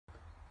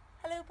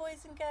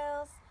boys and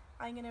girls,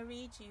 I'm going to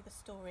read you the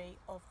story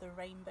of the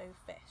rainbow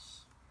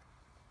fish.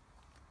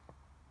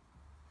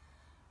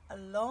 A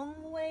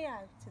long way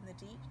out in the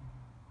deep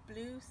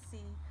blue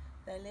sea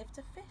there lived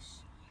a fish,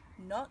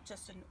 not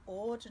just an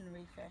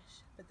ordinary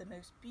fish, but the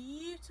most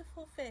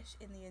beautiful fish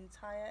in the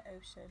entire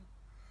ocean.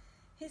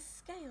 His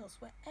scales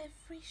were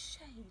every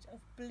shade of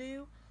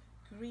blue,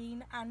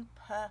 green and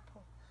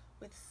purple,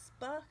 with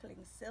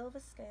sparkling silver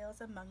scales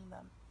among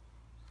them.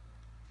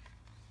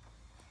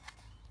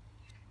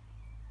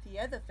 The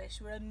other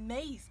fish were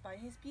amazed by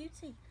his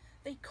beauty.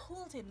 They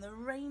called him the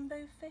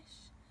rainbow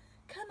fish.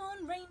 "Come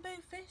on, rainbow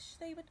fish,"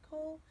 they would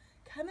call.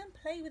 "Come and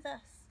play with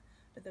us."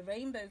 But the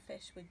rainbow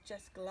fish would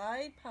just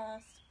glide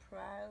past,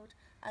 proud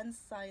and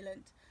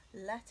silent,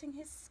 letting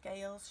his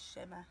scales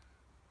shimmer.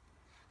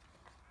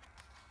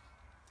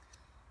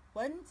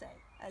 One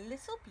day, a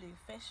little blue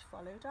fish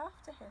followed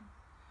after him.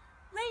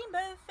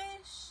 "Rainbow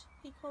fish,"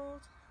 he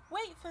called,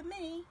 "wait for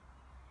me.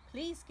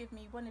 Please give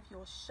me one of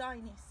your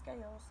shiny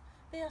scales.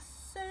 They are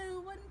so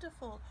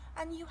wonderful,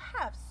 and you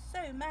have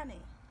so many."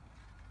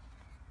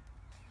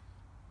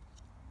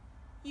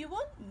 "You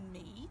want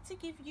me to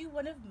give you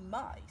one of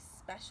my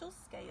special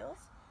scales?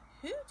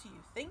 Who do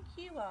you think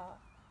you are?"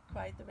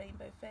 cried the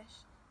rainbow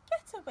fish.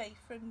 "Get away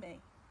from me."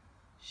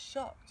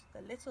 Shocked,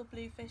 the little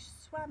blue fish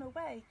swam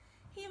away.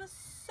 He was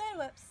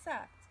so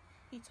upset.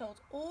 He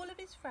told all of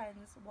his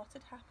friends what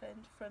had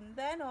happened. From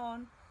then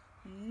on,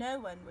 no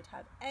one would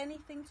have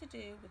anything to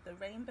do with the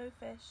rainbow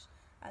fish,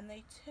 and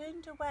they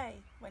turned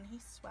away when he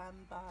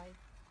swam by.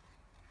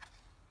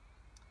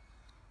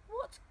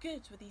 What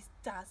good were these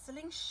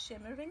dazzling,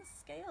 shimmering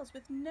scales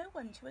with no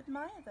one to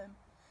admire them?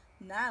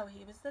 Now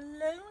he was the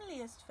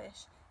loneliest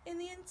fish in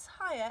the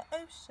entire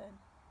ocean.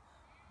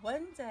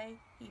 One day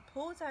he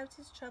poured out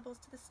his troubles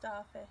to the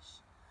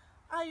starfish.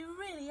 "I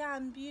really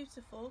am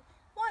beautiful.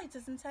 Why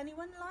doesn't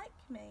anyone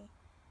like me?"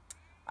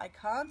 "I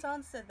can't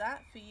answer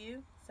that for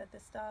you," said the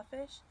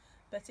starfish,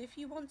 "but if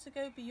you want to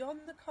go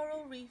beyond the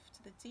coral reef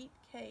to the deep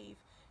cave,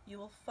 you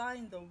will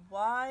find the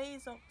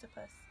wise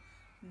octopus.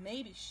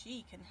 Maybe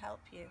she can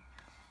help you."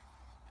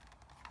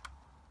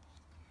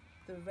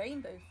 The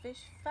rainbow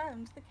fish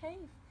found the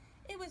cave.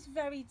 It was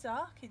very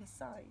dark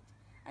inside,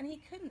 and he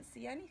couldn't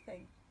see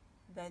anything.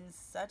 Then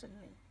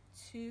suddenly,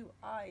 two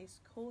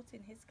eyes caught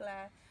in his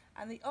glare,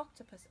 and the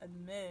octopus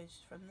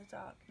emerged from the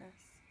darkness.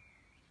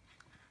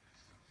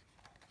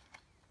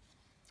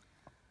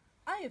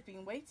 "I have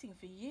been waiting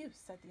for you,"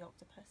 said the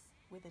octopus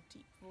with a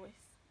deep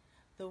voice.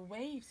 "The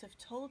waves have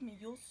told me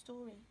your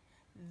story.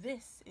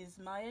 This is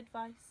my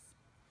advice.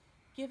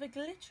 Give a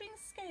glittering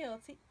scale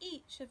to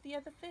each of the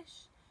other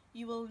fish.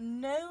 You will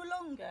no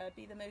longer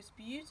be the most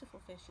beautiful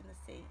fish in the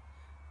sea,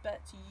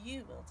 but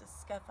you will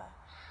discover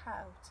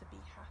how to be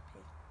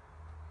happy."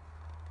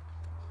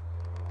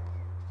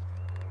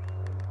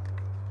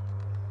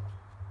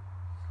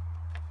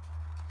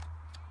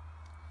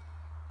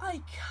 "I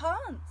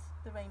can't,"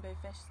 the rainbow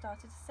fish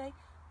started to say,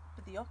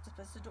 but the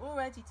octopus had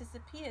already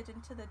disappeared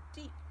into the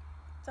deep,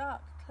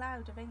 dark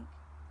cloud of ink.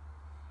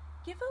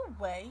 "Give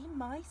away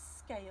my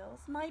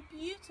scales, my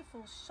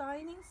beautiful,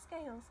 shining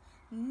scales?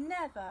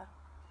 Never!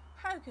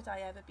 How could I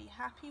ever be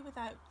happy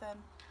without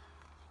them?"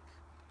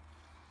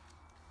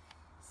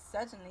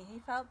 Suddenly he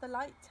felt the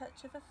light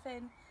touch of a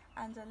fin,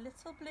 and a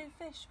little blue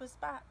fish was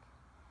back.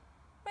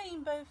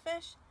 "Rainbow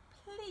fish,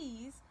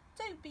 please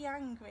don't be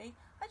angry.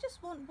 I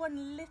just want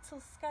one little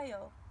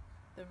scale."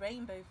 The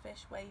rainbow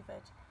fish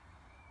wavered.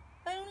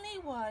 "Only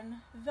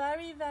one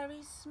very,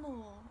 very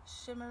small,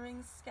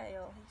 shimmering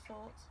scale," he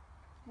thought.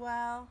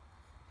 "Well,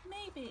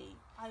 maybe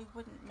I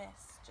wouldn't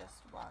miss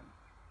just one."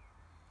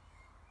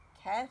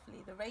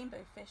 Carefully, the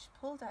rainbow fish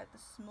pulled out the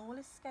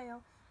smallest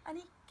scale, and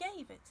he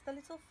gave it to the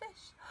little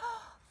fish.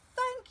 "Oh,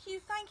 thank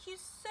you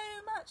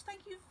so much,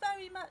 thank you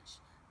very much,"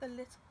 the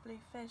little blue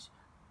fish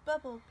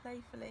bubbled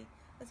playfully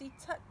as he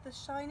tucked the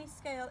shiny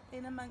scale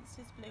in amongst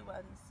his blue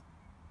ones.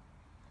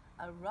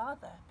 A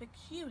rather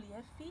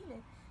peculiar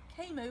feeling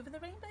came over the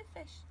rainbow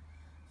fish.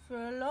 For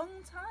a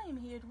long time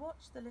he had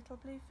watched the little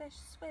blue fish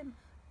swim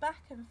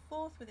back and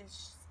forth with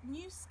his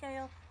new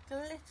scale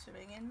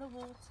glittering in the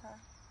water.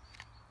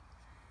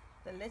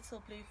 The little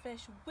blue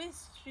fish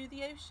whizzed through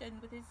the ocean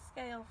with his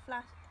scale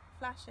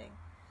flashing.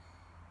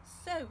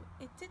 So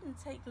it didn't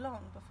take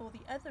long before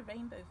the other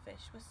rainbow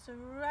fish was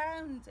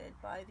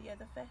surrounded by the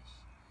other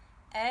fish.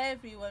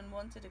 Everyone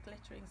wanted a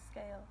glittering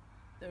scale.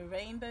 The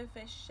rainbow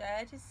fish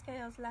shared his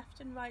scales left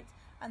and right,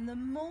 and the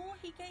more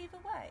he gave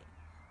away,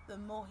 the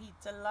more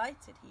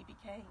delighted he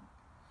became.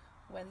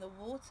 When the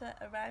water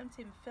around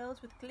him filled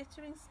with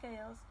glittering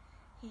scales,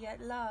 he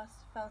at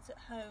last felt at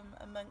home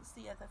amongst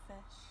the other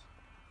fish.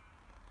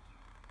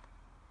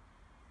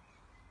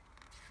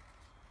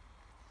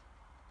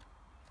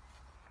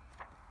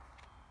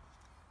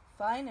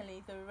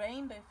 Finally, the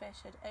rainbow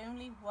fish had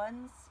only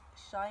one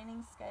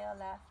shining scale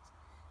left,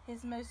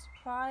 his most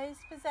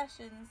prized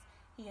possessions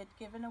he had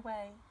given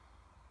away.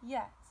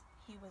 Yet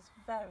he was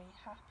very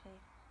happy.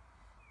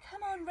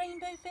 "Come on,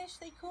 rainbow fish,"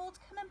 they called,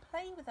 "come and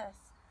play with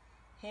us."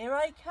 "Here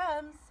I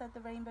come," said the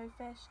rainbow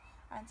fish,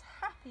 and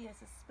happy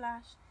as a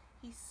splash,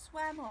 he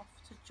swam off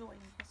to join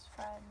his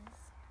friends.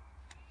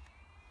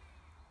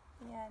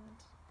 The end.